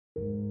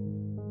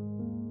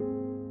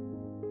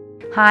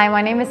Hi,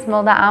 my name is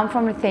Milda. I'm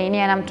from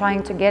Lithuania and I'm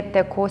trying to get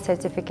the course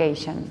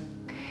certification.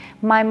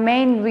 My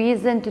main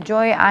reason to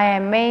join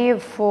IMA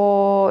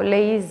for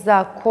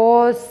laser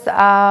course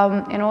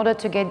in order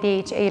to get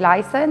the HA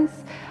license.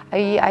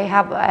 I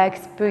have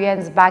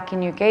experience back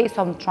in UK,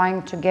 so I'm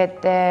trying to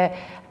get the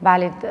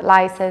valid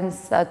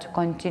license to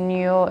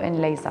continue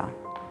in laser.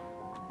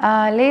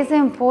 Laser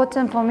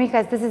important for me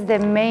because this is the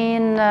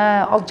main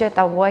object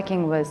I'm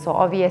working with, so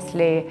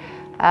obviously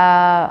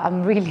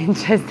I'm really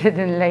interested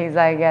in laser,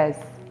 I guess.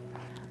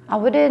 I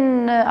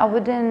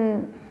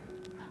wouldn't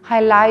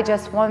highlight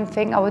just one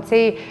thing. I would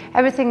say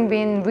everything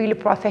been really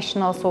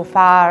professional so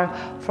far,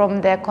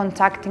 from the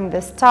contacting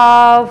the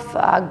staff,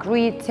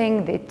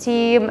 greeting the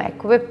team,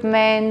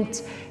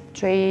 equipment,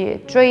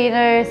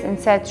 trainers,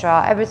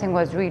 etc. Everything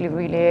was really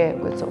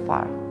good so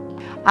far.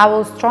 I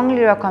will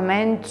strongly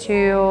recommend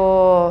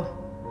to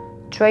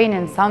train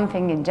in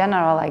something in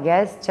general, I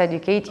guess, to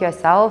educate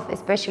yourself,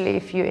 especially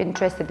if you're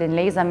interested in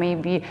laser.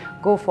 Maybe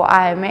go for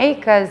IMA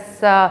because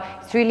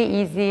it's really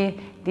easy.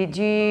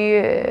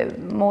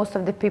 Most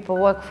of the people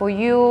work for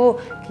you,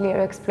 clear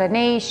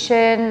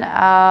explanation,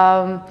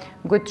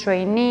 good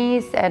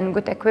trainees and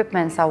good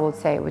equipments, I would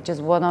say, which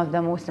is one of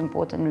the most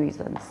important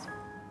reasons.